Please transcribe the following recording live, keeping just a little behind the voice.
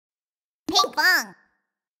Pinkfong!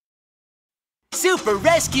 Super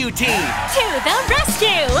Rescue Team! To the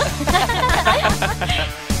rescue!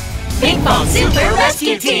 Pinkfong Super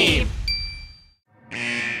Rescue Team!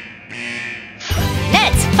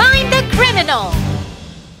 Let's find the criminal!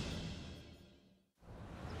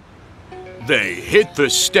 They hit the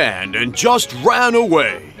stand and just ran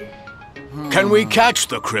away. Can we catch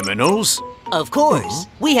the criminals? Of course.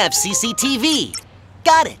 We have CCTV.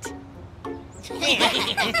 Got it.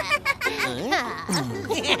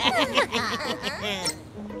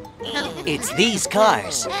 It's these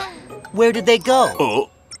cars. Where did they go?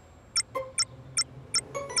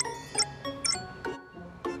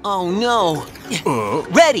 Oh, no.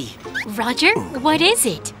 Ready. Roger, what is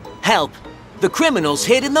it? Help. The criminals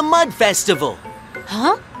hid in the Mud Festival.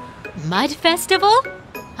 Huh? Mud Festival?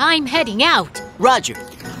 I'm heading out. Roger.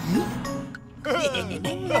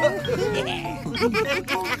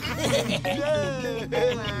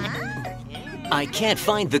 I can't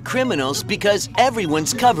find the criminals because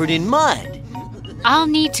everyone's covered in mud. I'll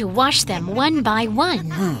need to wash them one by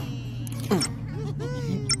one.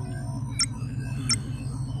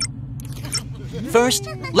 First,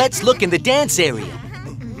 let's look in the dance area.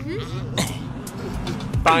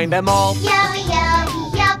 Find them all. Yowie,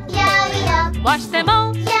 yowie, yop, yowie, yop. Wash them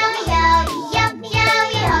all. Yowie, yowie, yop,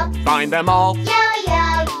 yowie, yop. Find them all. Yowie,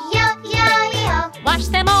 yowie, yop, yowie, yop. Wash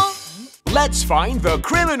them all. Let's find the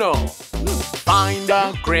criminal. Find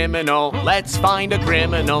a criminal. Let's find a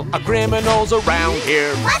criminal. A criminal's around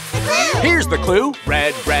here. What's the clue? Here's the clue.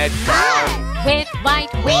 Red, red car. With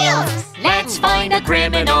white wheels. Let's find a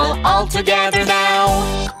criminal all together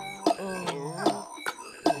now.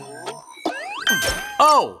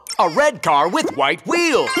 Oh, a red car with white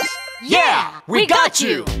wheels. Yeah, we got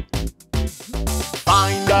you.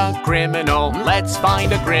 Find a criminal. Let's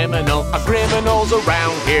find a criminal. A criminal's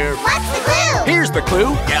around here. What's the clue? Here's the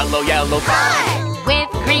clue. Yellow, yellow car. With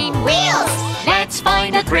green wheels. Let's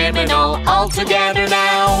find a criminal all together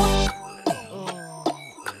now.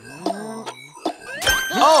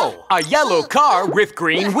 Oh, a yellow car with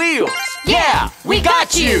green wheels. Yeah, we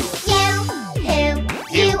got you.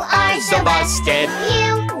 You are so busted.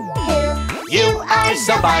 You are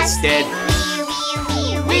so busted.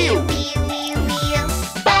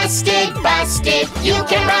 Busted, busted. You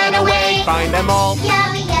can run away. Find them all.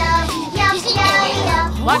 Yowie, yowie, yop, yowie,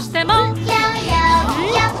 yop. Wash them all. Yowie,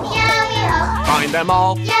 yowie, yop, yowie, yop. Find them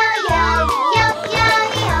all. Yowie, yowie, yop,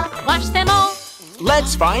 yowie, yop. Wash them all.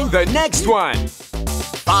 Let's find the next one.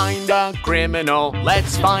 Find a criminal.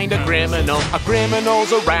 Let's find a criminal. A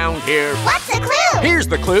criminal's around here. What's the clue? Here's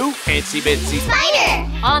the clue. Itsy bitsy Spider.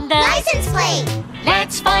 On the License plate.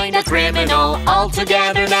 Let's find a criminal all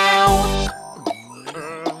together now.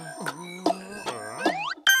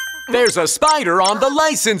 There's a spider on the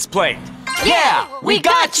license plate. Yeah, we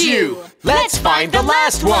got you. Let's find the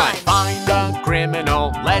last one. Find a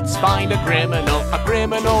criminal. Let's find a criminal. A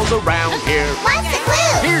criminal's around here. What's the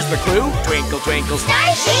clue? Here's the clue. Twinkle, twinkle,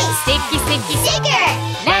 star. Starship. sticky, sticky, Sticker.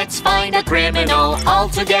 Let's find a criminal all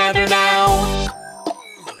together now.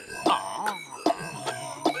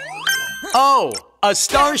 Oh, a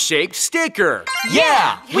star-shaped sticker.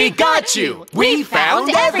 Yeah, we got you. We found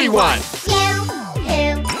everyone.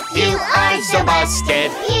 You are so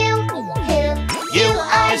busted. You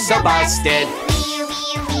are so busted.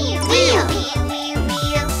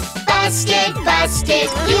 Busted, busted.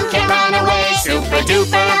 You can run away. Super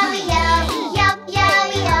duper. Yowie, yowie, yop,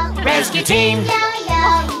 yowie, yop. Rescue team. Yowie,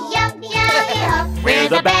 yowie, yop, yowie, yop. We're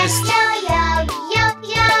the best. Yowie, yowie, yop,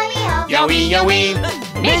 yowie, yop. Yowie, yowie.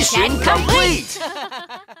 Mission complete.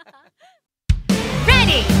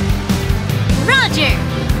 Ready! Roger!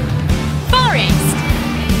 Forrest!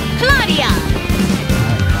 Cloudia!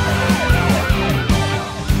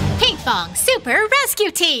 Pinkfong Super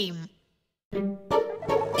Rescue Team!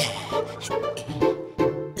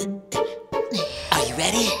 Are you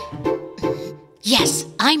ready? Yes,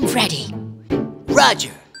 I'm ready.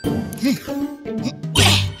 Roger.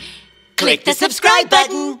 Click the subscribe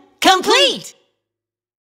button. Complete.